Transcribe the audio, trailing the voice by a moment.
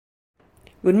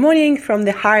Good morning from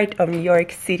the heart of New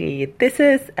York City. This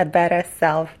is a Better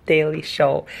Self Daily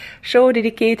Show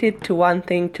dedicated to one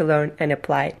thing to learn and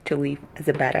apply to live as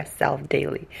a better self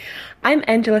daily. I'm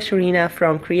Angela Shurina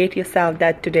from Create Yourself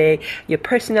That Today, your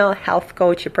personal health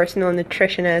coach, your personal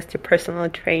nutritionist, your personal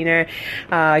trainer,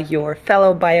 your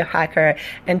fellow biohacker,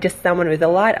 and just someone with a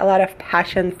lot of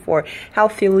passion for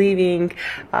healthy living,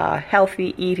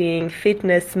 healthy eating,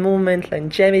 fitness, movement,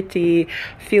 longevity,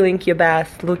 feeling your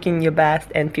best, looking your best,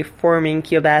 and performing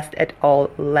your best at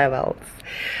all levels.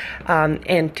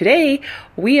 And today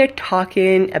we are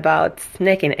talking about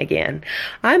snacking again.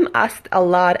 I'm asked a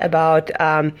lot about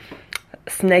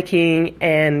snacking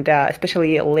and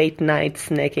especially late night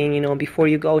snacking, before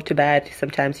you go to bed.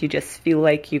 Sometimes you just feel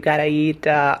like you gotta eat,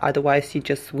 otherwise you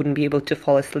just wouldn't be able to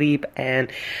fall asleep and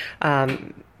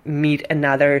meet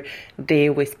another day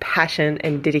with passion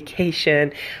and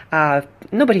dedication.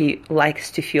 Nobody likes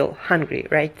to feel hungry,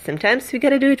 right? Sometimes we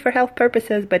gotta do it for health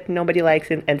purposes, but nobody likes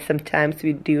it, and sometimes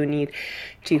we do need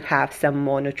to have some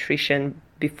more nutrition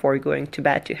before going to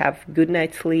bed to have good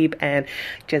night's sleep and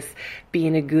just be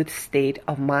in a good state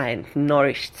of mind,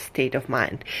 nourished state of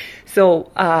mind.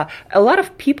 So a lot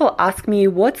of people ask me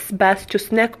what's best to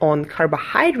snack on: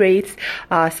 carbohydrates,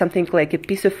 something like a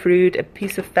piece of fruit, a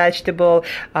piece of vegetable,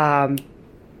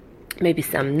 maybe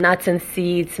some nuts and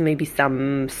seeds, maybe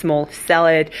some small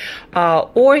salad,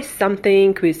 or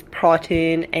something with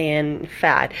protein and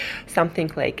fat,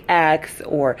 something like eggs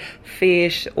or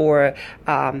fish, or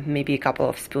maybe a couple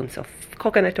of spoons of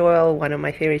coconut oil, one of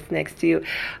my favorite snacks too.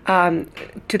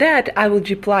 To that, I would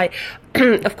reply,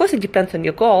 of course, it depends on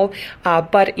your goal,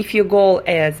 but if your goal,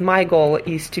 as my goal,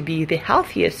 is to be the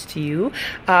healthiest to you,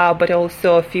 but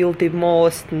also feel the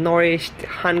most nourished,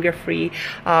 hunger-free,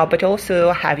 but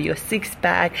also have your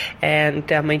six-pack and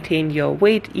maintain your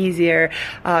weight easier.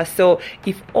 So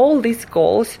if all these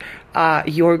goals are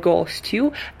your goals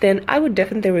too, then I would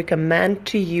definitely recommend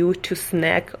to you to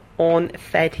snack on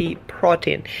fatty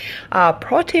protein.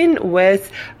 Protein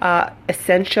with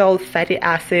essential fatty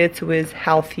acids with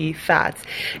healthy fats.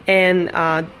 And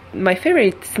my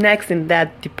favorite snacks in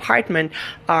that department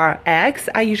are eggs.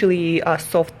 I usually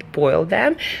soft boil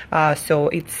them, so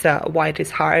it's white is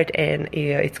hard and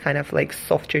it's kind of like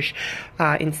softish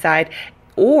inside.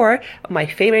 Or my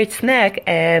favorite snack,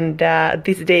 and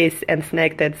these days, and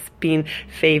snack that's been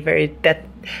favored, that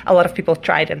a lot of people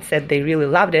tried and said they really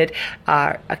loved it,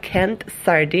 are canned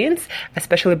sardines,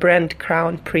 especially brand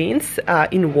Crown Prince,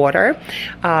 in water,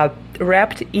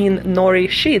 wrapped in nori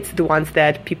sheets, the ones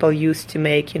that people use to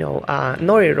make,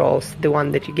 nori rolls, the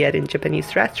one that you get in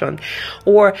Japanese restaurant,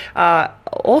 or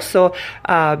also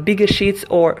bigger sheets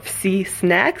or sea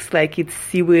snacks, like it's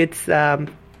seaweeds,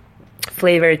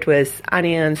 flavored with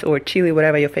onions or chili,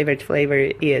 whatever your favorite flavor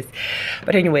is.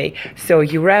 But anyway, so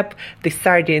you wrap the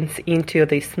sardines into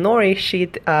this nori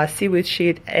sheet, seaweed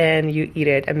sheet, and you eat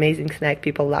it. Amazing snack.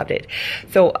 People loved it.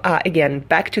 So again,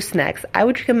 back to snacks. I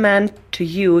would recommend to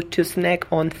you to snack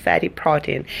on fatty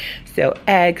protein. So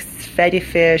eggs, fatty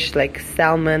fish like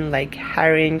salmon, like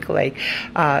herring, like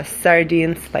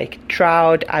sardines, like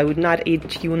trout. I would not eat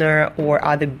tuna or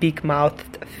other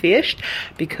big-mouthed fish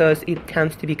because it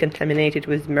tends to be contaminated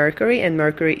with mercury, and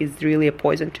mercury is really a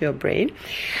poison to your brain.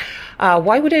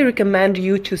 Why would I recommend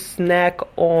you to snack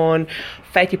on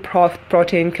fatty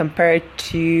protein compared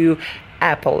to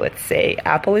apple, let's say?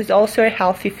 Apple is also a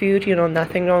healthy food,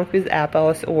 nothing wrong with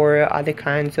apples or other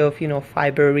kinds of,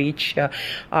 fiber-rich,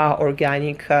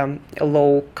 organic,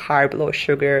 low-carb,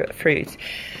 low-sugar fruits.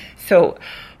 So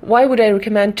why would I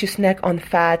recommend to snack on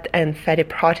fat and fatty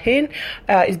protein?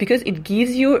 Is because it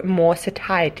gives you more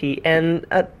satiety. And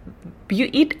you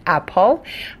eat apple,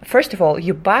 first of all,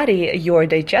 your body, your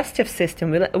digestive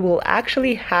system will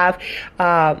actually have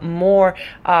more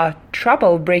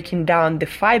trouble breaking down the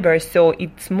fiber, so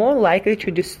it's more likely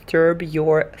to disturb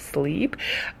your sleep.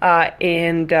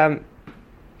 And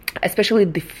especially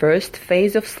the first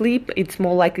phase of sleep, it's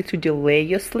more likely to delay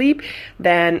your sleep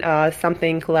than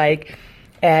something like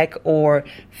egg or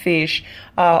fish.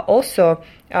 Also,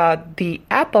 the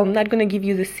apple not going to give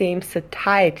you the same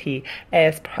satiety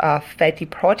as fatty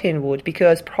protein would,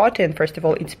 because protein, first of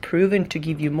all, it's proven to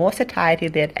give you more satiety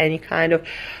than any kind of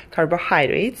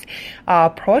carbohydrates.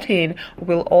 Protein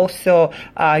will also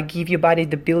give your body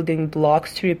the building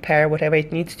blocks to repair whatever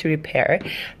it needs to repair.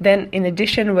 Then, in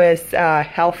addition with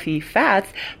healthy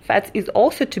fats is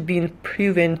also to be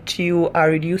proven to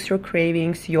reduce your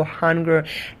cravings, your hunger,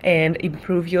 and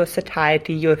improve your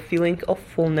satiety, your feeling of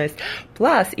fullness.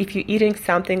 Plus, if you're eating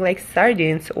something like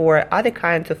sardines or other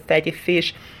kinds of fatty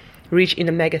fish rich in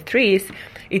omega-3s,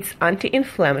 It's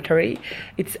anti-inflammatory.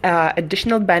 It's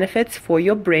additional benefits for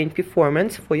your brain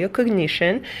performance, for your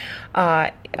cognition,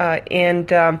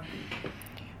 and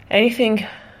anything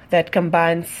that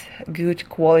combines good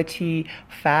quality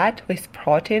fat with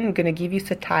protein going to give you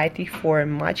satiety for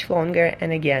much longer.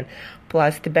 And again,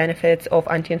 plus the benefits of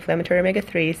anti-inflammatory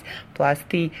omega-3s, plus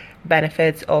the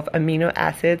benefits of amino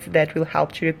acids that will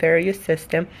help to repair your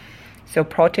system. So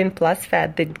protein plus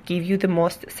fat that give you the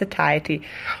most satiety.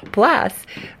 Plus,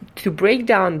 to break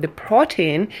down the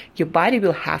protein, your body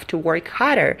will have to work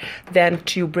harder than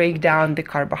to break down the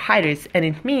carbohydrates. And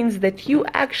it means that you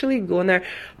actually gonna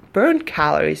burn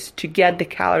calories to get the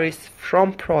calories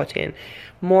from protein.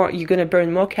 You're gonna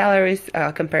burn more calories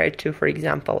compared to, for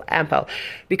example, apple.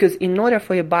 Because in order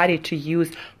for your body to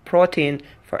use protein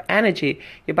for energy,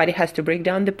 your body has to break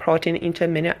down the protein into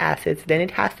amino acids. Then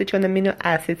it has to turn amino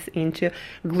acids into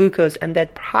glucose, and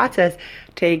that process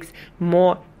takes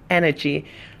more energy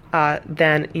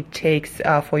than it takes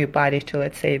for your body to,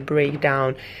 let's say, break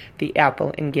down the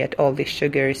apple and get all the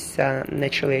sugars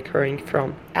naturally occurring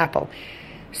from apple.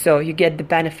 So you get the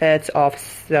benefits of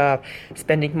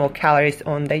spending more calories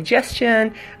on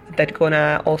digestion. That's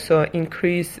gonna also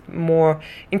increase your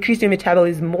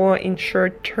metabolism more in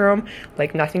short term.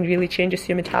 Like nothing really changes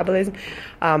your metabolism,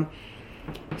 and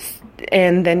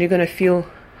then you're gonna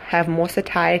have more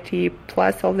satiety,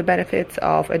 plus all the benefits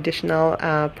of additional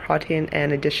protein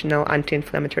and additional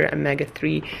anti-inflammatory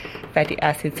omega-3 fatty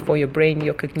acids for your brain,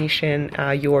 your cognition,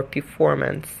 your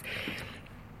performance,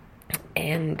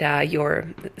 and your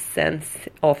sense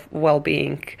of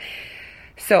well-being.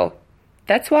 So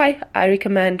that's why I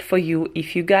recommend for you,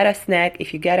 if you gotta snack,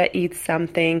 if you gotta eat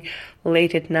something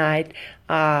late at night,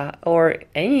 or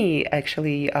any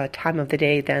actually time of the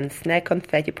day, then snack on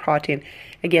fatty protein.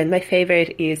 Again, my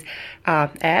favorite is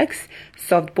eggs,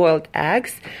 soft-boiled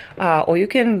eggs, or you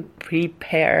can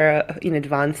prepare in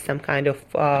advance some kind of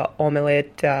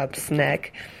omelette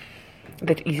snack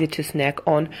that's easy to snack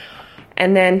on.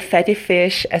 And then fatty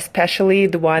fish, especially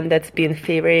the one that's been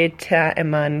favorite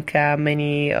among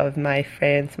many of my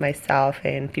friends, myself,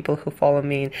 and people who follow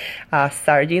me,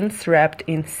 sardines wrapped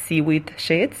in seaweed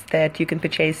sheets that you can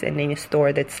purchase in any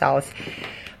store that sells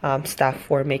stuff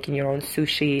for making your own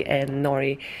sushi and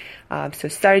nori. So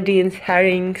sardines,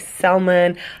 herring,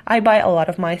 salmon. I buy a lot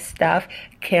of my stuff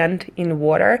canned in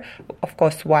water. Of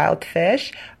course, wild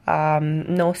fish.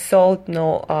 No salt,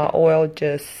 no oil,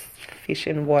 just fish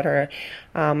in water.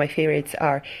 My favorites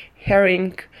are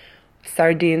herring,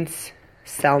 sardines,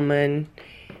 salmon,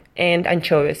 and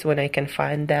anchovies when I can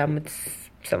find them. It's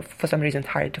for some reason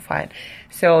hard to find.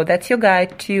 So that's your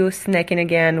guide to snacking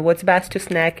again. What's best to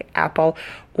snack? Apple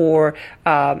or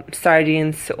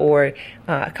sardines or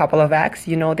a couple of eggs?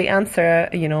 You know the answer.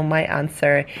 You know my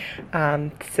answer.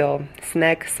 So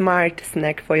snack smart,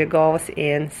 snack for your goals,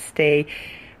 and stay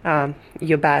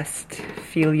your best,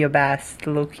 feel your best,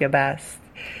 look your best,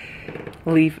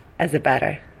 live as a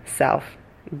better self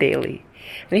daily.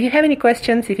 And if you have any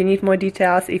questions, if you need more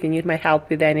details, if you need my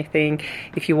help with anything,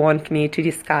 if you want me to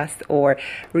discuss or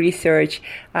research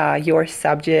your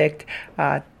subject,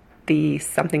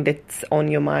 something that's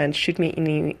on your mind, shoot me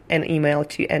an email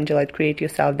to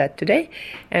Angela@createyourself.today,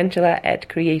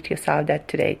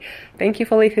 Angela@createyourself.today. Thank you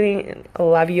for listening.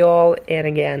 Love you all. And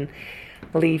again,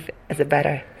 live as a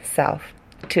better self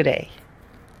today.